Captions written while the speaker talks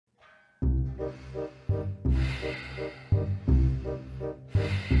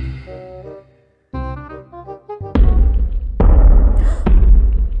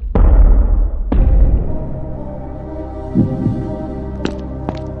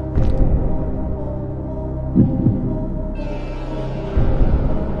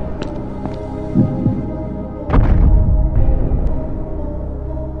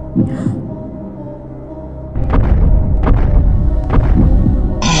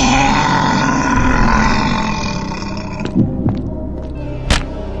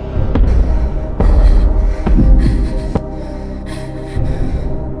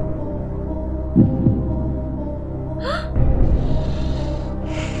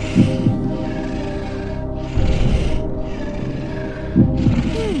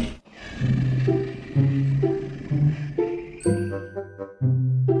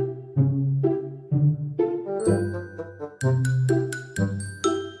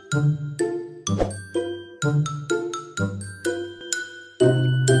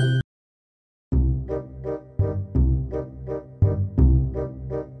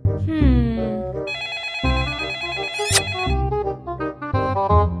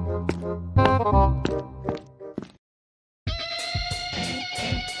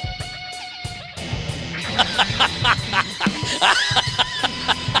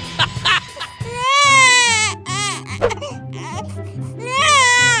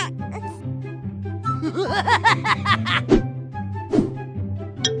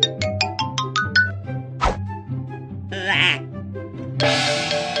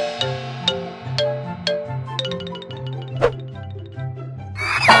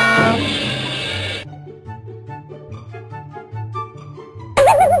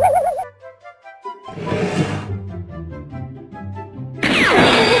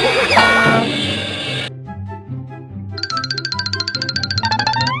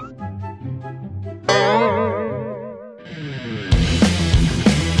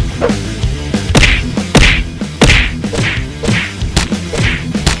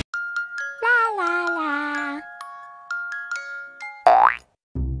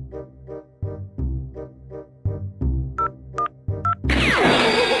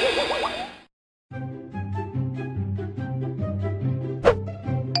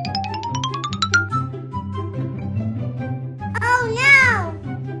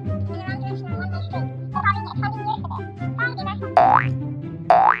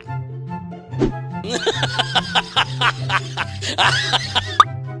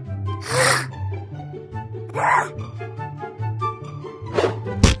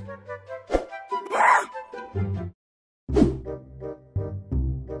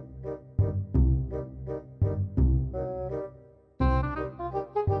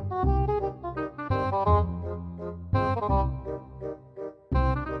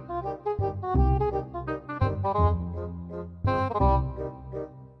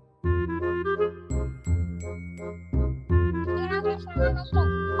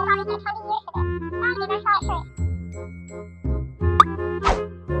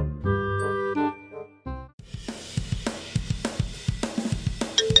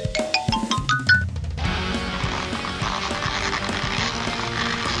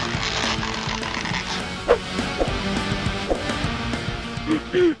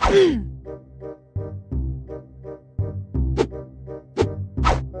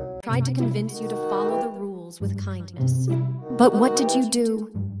Tried to convince you to follow the rules with kindness. But what did you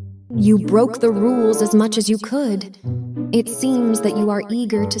do? You broke the rules as much as you could. It seems that you are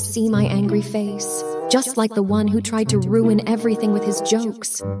eager to see my angry face, just like the one who tried to ruin everything with his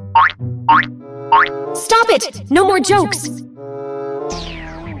jokes. Stop it! No more jokes!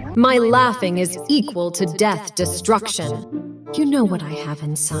 My laughing is equal to death destruction. You know what I have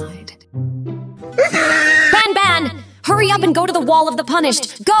inside. Banban! Hurry up and go to the Wall of the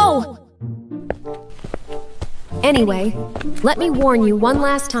Punished! Go! Anyway, let me warn you one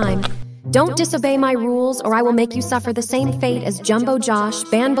last time. Don't disobey my rules or I will make you suffer the same fate as Jumbo Josh,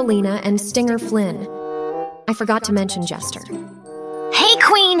 Banbalina, and Stinger Flynn. I forgot to mention Jester. Hey,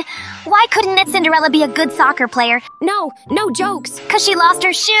 Queen! Why couldn't that Cinderella be a good soccer player? No jokes! 'Cause she lost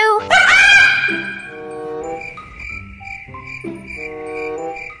her shoe?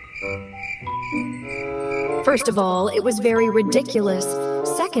 First of all, it was very ridiculous.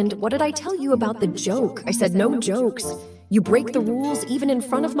 Second, what did I tell you about the joke? I said no jokes. You break the rules even in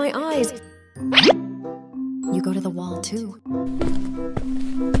front of my eyes. You go to the wall too.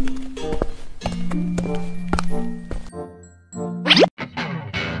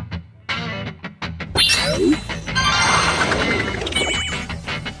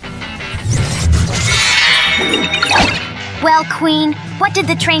 Well, Queen, what What did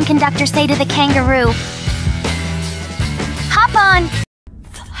the train conductor say to the kangaroo? Hop on!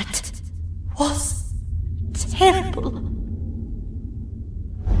 That was terrible.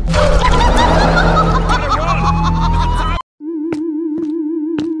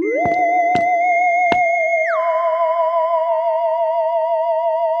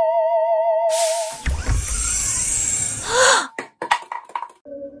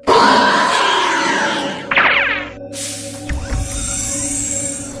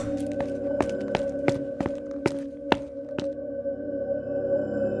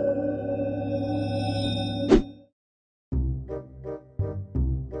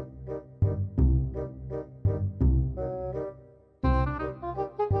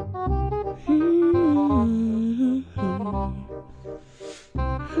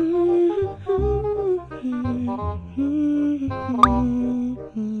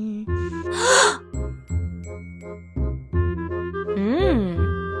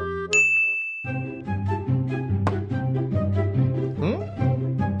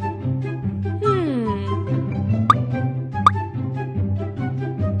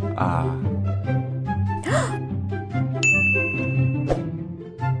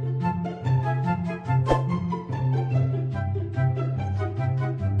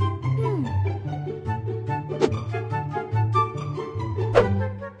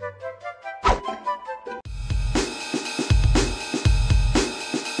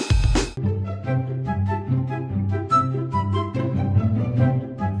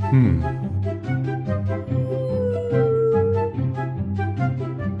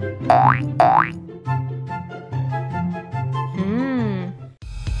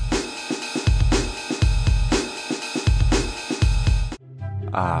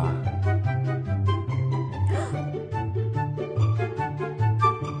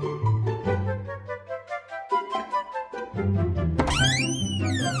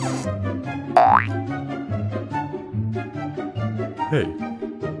 Hey.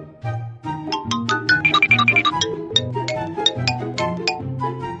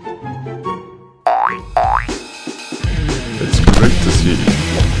 It's great to see you.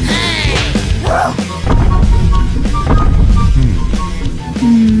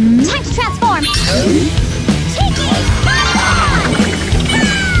 Time to transform!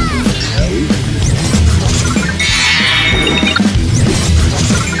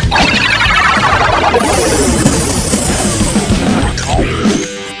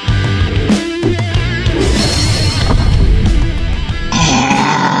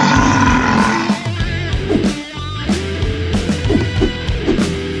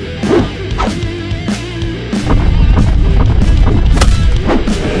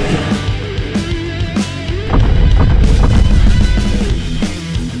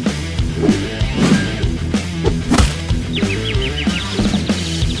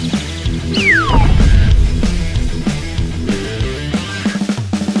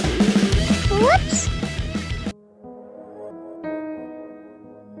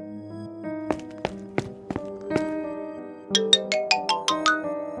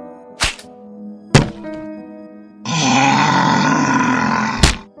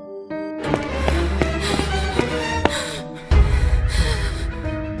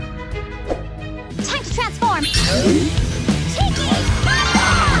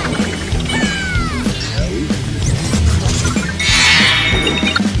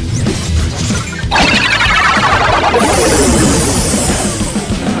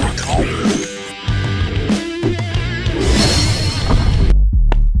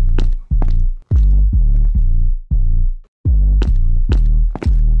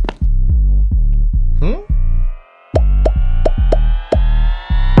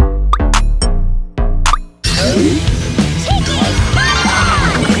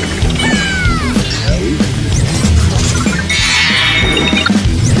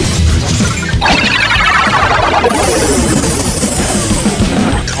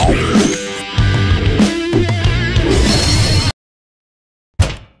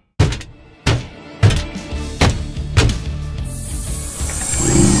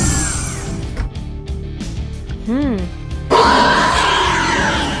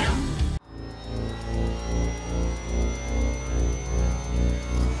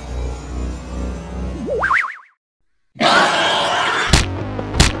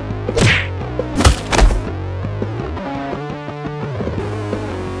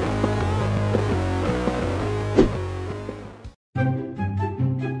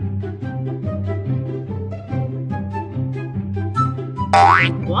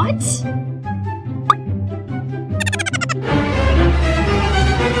 What?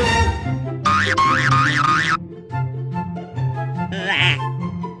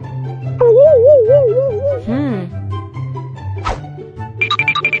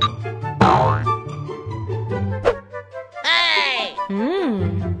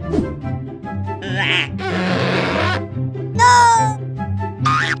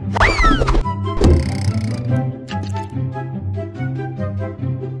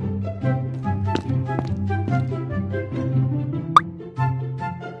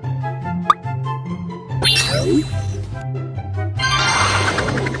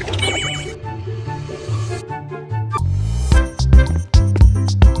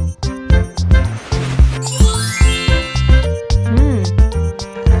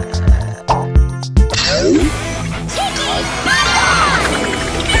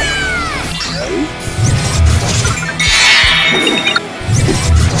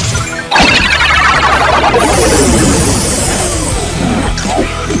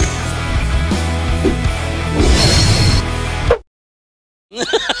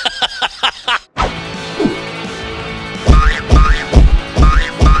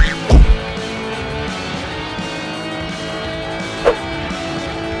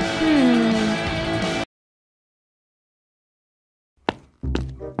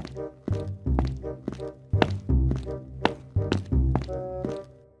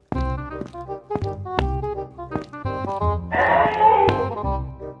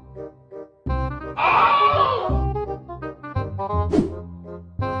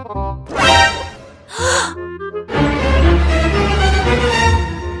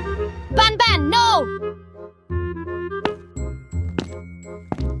 Banban, no!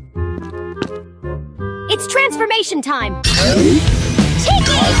 It's transformation time!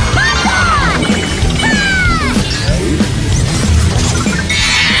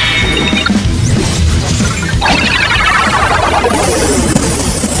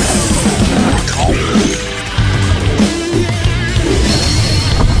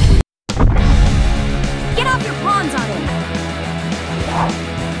 Get off your pawns on him!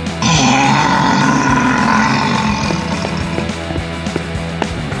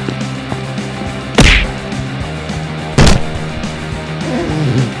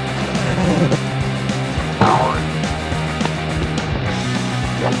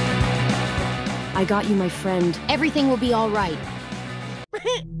 I got you, my friend. Everything will be all right.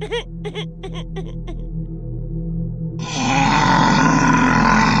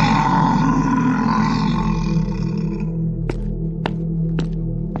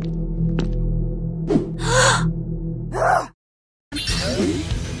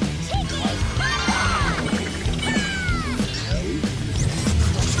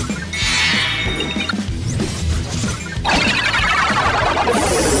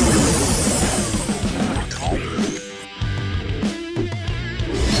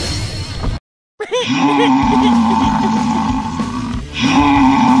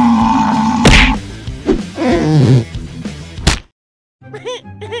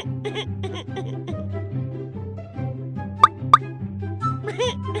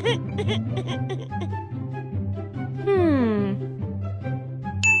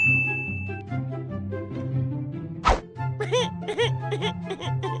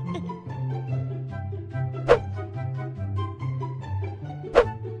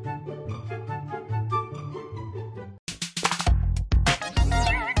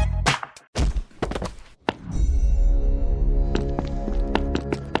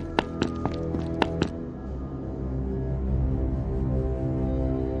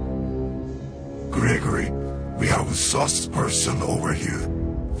 Gregory, we have a sus person over here.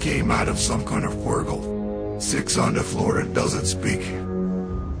 Came out of some kind of portal. Sits on the floor and doesn't speak.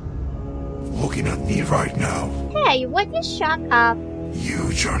 Looking at me right now. Hey, would you shut up?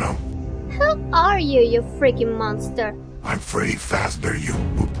 You, Journal. Who are you, you freaking monster? I'm Freddy Fazbear, you.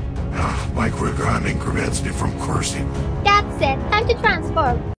 Microgramming prevents me from cursing. That's it, time to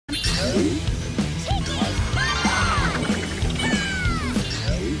transform.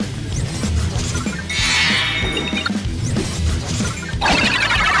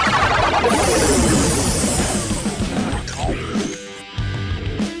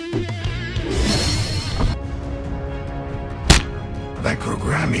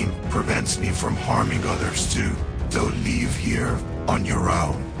 Microgramming prevents me from harming others too. So leave here on your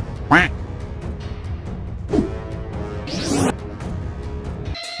own. What?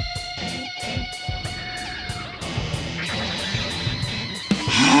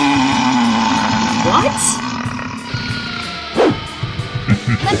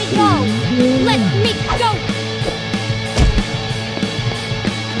 Let me go! Let me go!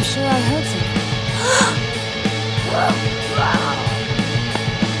 I'm sure I heard something.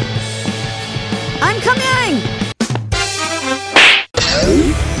 I'm coming!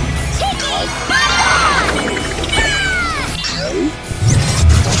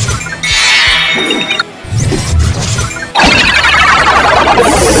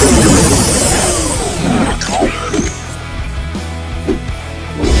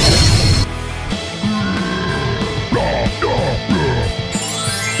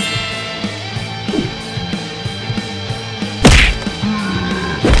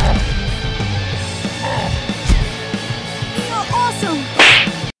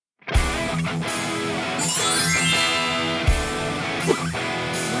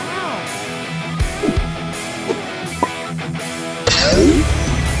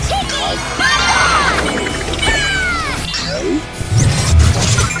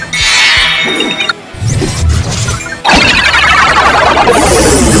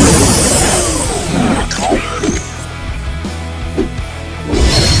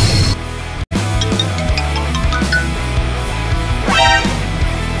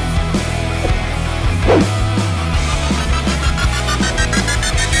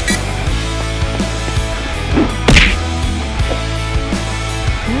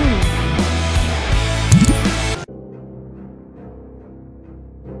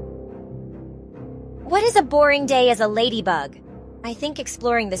 What is a boring day as a ladybug? I think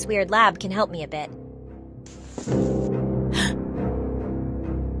exploring this weird lab can help me a bit.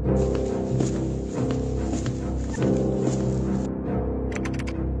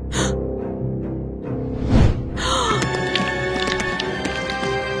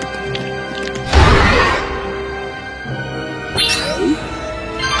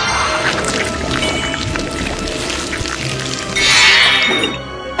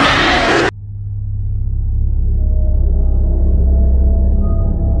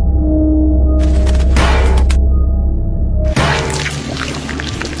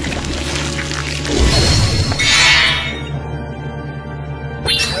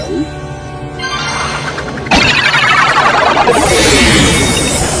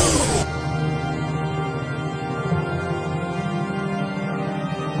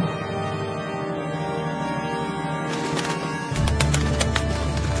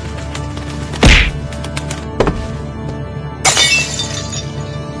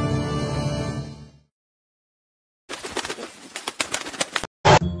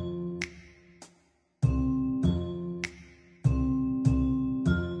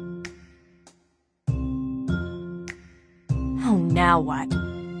 Oh, now what?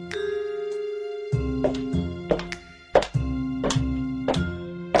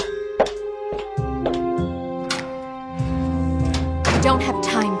 I don't have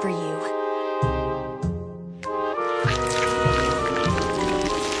time for you.